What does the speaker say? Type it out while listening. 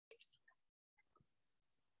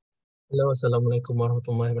Hello, Assalamualaikum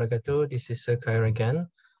warahmatullahi wabarakatuh. This is Sir Khair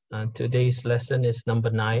again. Today's lesson is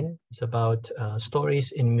number 9. It's about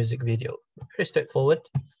stories in music video. Very straightforward,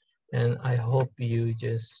 and I hope you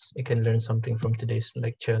can learn something from today's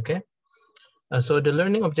lecture. Okay. So the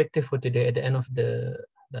learning objective for today at the end of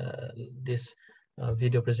this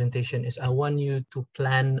video presentation is I want you to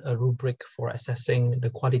plan a rubric for assessing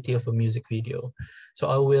the quality of a music video.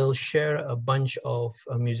 So I will share a bunch of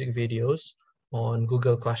music videos on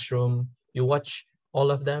Google Classroom. You watch all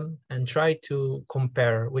of them and try to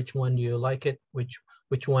compare which one you like it, which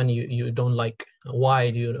one you don't like,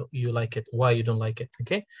 why do you like it, why you don't like it.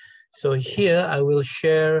 Okay. So here I will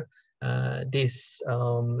share this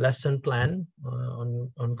lesson plan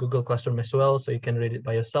on Google Classroom as well, so you can read it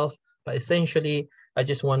by yourself. But essentially, I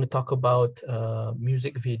just want to talk about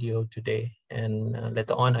music video today, and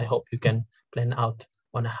later on, I hope you can plan out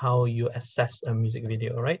on how you assess a music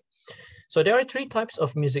video, right? So there are 3 types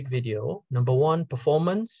of music video. Number 1,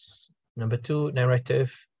 performance. Number 2,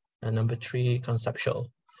 narrative. And number 3, conceptual.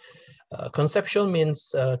 Conceptual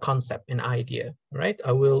means concept, an idea, right?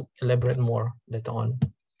 I will elaborate more later on.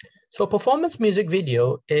 So performance music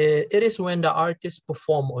video, it is when the artists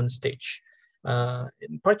perform on stage.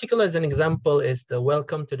 In particular, as an example, is the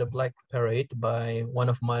Welcome to the Black Parade by one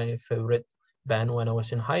of my favorite band when I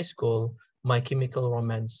was in high school, My Chemical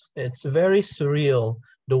Romance. It's very surreal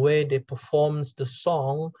the way they performs the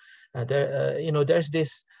song. There's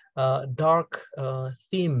this dark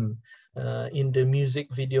theme in the music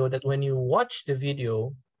video that when you watch the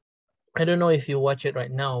video, I don't know if you watch it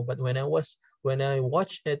right now, but when I watched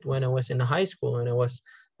it when I was in high school, when I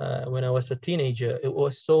was a teenager, it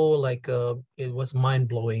was so like it was mind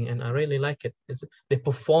blowing, and I really like it. They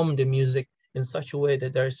perform the music in such a way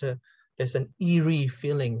that there's an eerie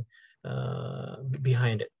feeling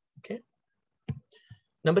behind it. Okay.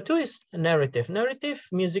 Number 2 is narrative. Narrative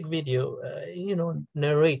music video.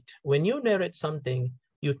 Narrate. When you narrate something,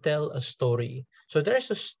 you tell a story. So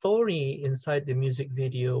there's a story inside the music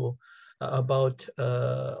video about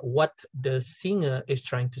what the singer is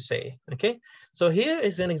trying to say. Okay, so here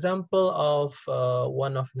is an example of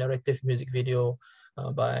one of narrative music video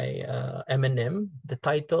by Eminem. The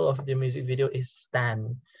title of the music video is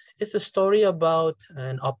Stan. It's a story about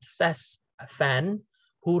an obsessed fan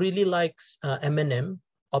who really likes Eminem,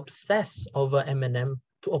 obsessed over Eminem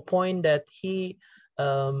to a point that he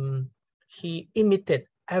imitated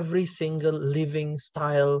every single living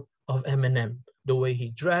style of Eminem. The way he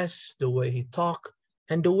dressed, the way he talked,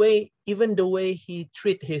 and even the way he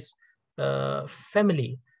treat his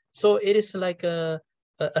family. So it is like a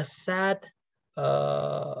sad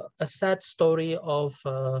story of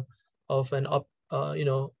an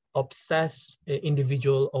obsessed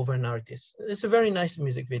individual over an artist. It's a very nice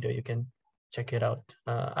music video. You can check it out.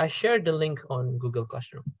 I shared the link on Google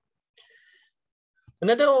Classroom.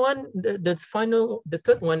 Another one, the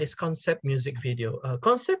third one is concept music video.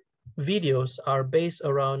 Concept videos are based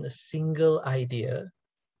around a single idea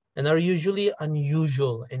and are usually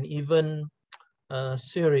unusual and even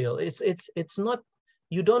surreal. It's not,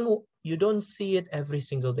 you don't see it every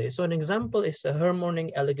single day. So an example is Her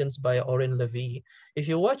Morning Elegance by Oren Levy. If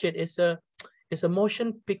you watch it, it's a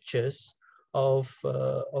motion pictures of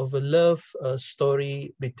a love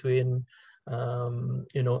story between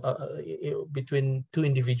between 2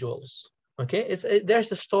 individuals. Okay,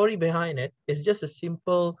 there's a story behind it. It's just a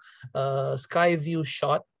simple sky view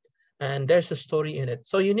shot, and there's a story in it.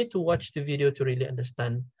 So you need to watch the video to really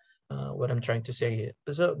understand what I'm trying to say here.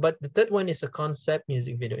 But the third one is a concept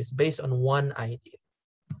music video. It's based on one idea.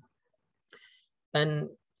 And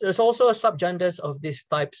there's also a subgenres of these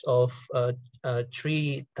types of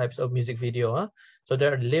 3 types of music video. So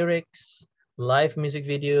there are lyrics, live music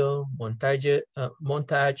video, montage,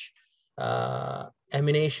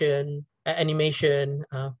 animation,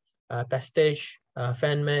 pastiche,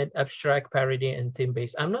 fan-made, abstract, parody, and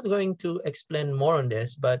theme-based. I'm not going to explain more on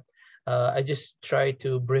this, but I just try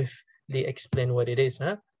to briefly explain what it is.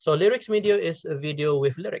 So lyrics video is a video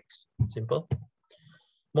with lyrics, simple.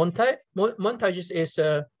 Montages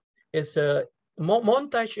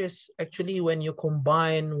montage is actually when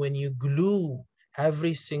you glue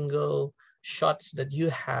every single shots that you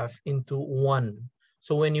have into one.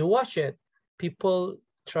 So when you watch it, people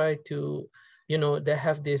try to, they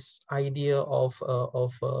have this idea of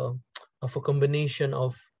a combination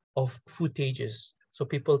of footages, so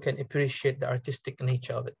people can appreciate the artistic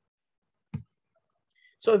nature of it.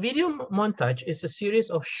 So a video montage is a series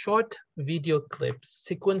of short video clips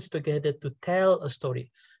sequenced together to tell a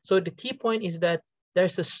story. So the key point is that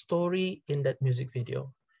there's a story in that music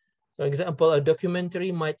video. For example, a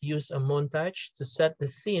documentary might use a montage to set the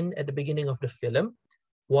scene at the beginning of the film,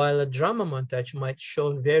 while a drama montage might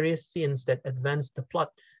show various scenes that advance the plot,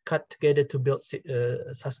 cut together to build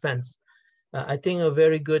suspense. I think a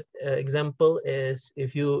very good example is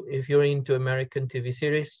if you're into American TV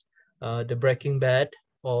series, The Breaking Bad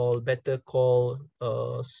or Better Call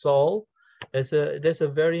Saul. There's a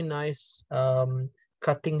very nice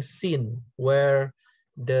cutting scene where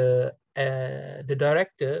the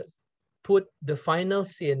director put the final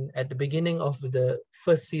scene at the beginning of the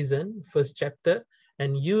first season, first chapter,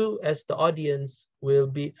 and you as the audience will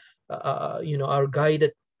be, are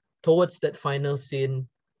guided towards that final scene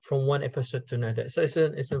from one episode to another. So it's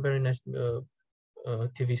a very nice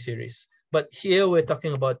TV series. But here we're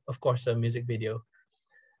talking about, of course, a music video.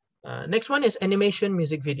 Next one is animation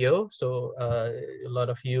music video. So a lot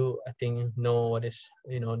of you, I think, know what is,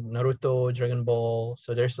 Naruto, Dragon Ball.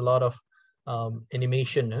 So there's a lot of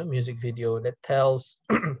animation music video that tells,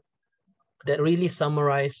 that really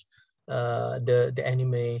summarize the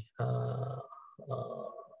anime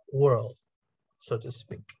world, so to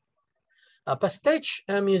speak. Pastiche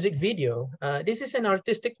music video. This is an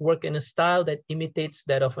artistic work in a style that imitates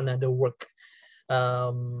that of another work.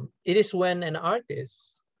 It is when an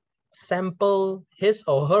artist sample his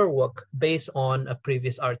or her work based on a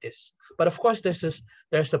previous artist. But of course,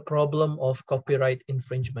 there's a problem of copyright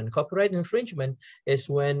infringement. Copyright infringement is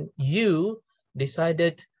when you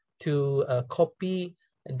decided to copy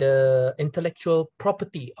the intellectual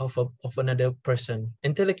property of another person.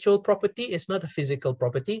 Intellectual property is not a physical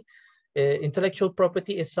property. Intellectual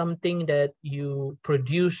property is something that you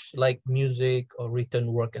produce, like music or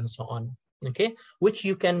written work and so on, okay, which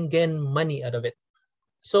you can gain money out of it.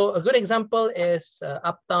 So a good example is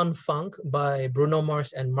Uptown Funk by Bruno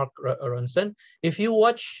Mars and Mark Ronson. If you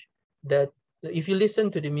watch that, if you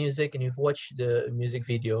listen to the music and you've watched the music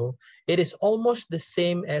video, it is almost the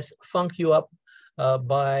same as Funk You Up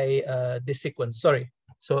by the Sequence. Sorry.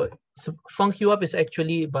 So Funk You Up is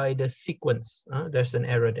actually by the Sequence. There's an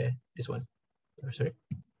error there. This one. Sorry.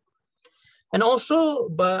 And also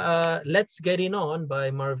by Let's Get It On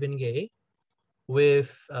by Marvin Gaye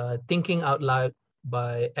with Thinking Out Loud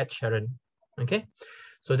by Ed Sheeran. Okay.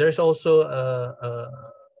 So there's also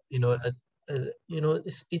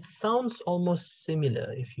it sounds almost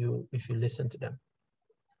similar if you listen to them.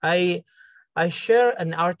 I share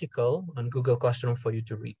an article on Google Classroom for you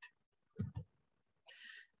to read.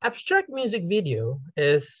 Abstract music video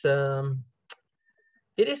is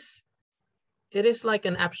it is like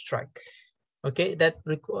an abstract, okay, that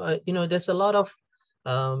there's a lot of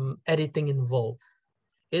editing involved.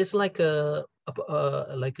 It is like an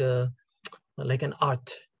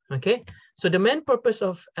art, okay. So the main purpose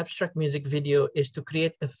of abstract music video is to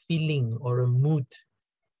create a feeling or a mood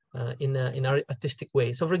in an artistic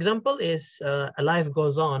way. So for example is A Life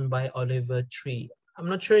Goes On by Oliver Tree. I'm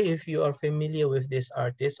not sure if you are familiar with this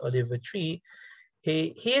artist, Oliver Tree.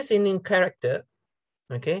 He is in character,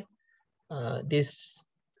 okay. This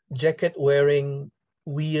jacket wearing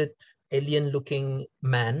weird alien looking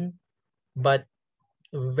man, but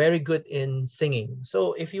very good in singing.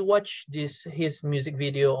 So if you watch his music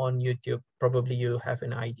video on YouTube, probably you have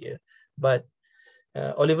an idea. But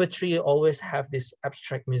Oliver Tree always have this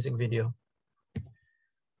abstract music video.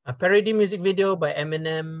 A parody music video by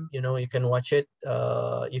Eminem, you can watch it.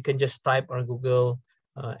 You can just type on Google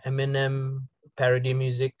Eminem parody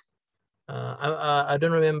music. I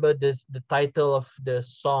don't remember the title of the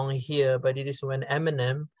song here, but it is when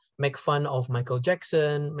Eminem make fun of Michael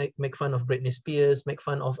Jackson, make fun of Britney Spears, make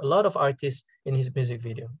fun of a lot of artists in his music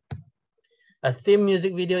video. A theme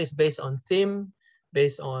music video is based on theme,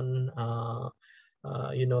 based on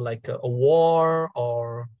like a war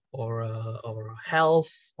or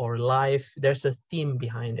health or life. There's a theme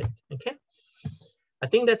behind it. Okay, I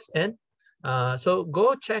think that's it. So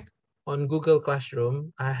go check on Google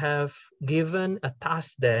Classroom. I have given a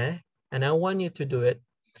task there, and I want you to do it.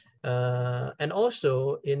 And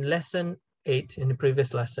also in lesson 8, in the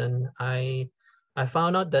previous lesson, I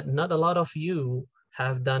found out that not a lot of you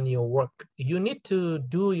have done your work. You need to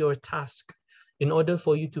do your task in order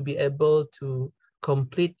for you to be able to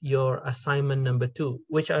complete your assignment number 2,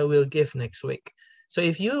 which I will give next week. So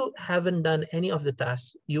if you haven't done any of the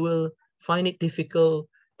tasks, you will find it difficult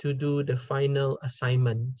to do the final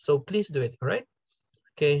assignment. So please do it, all right?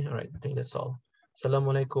 Okay, all right, I think that's all.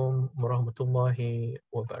 Assalamualaikum warahmatullahi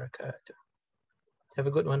wabarakatuh. Have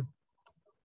a good one.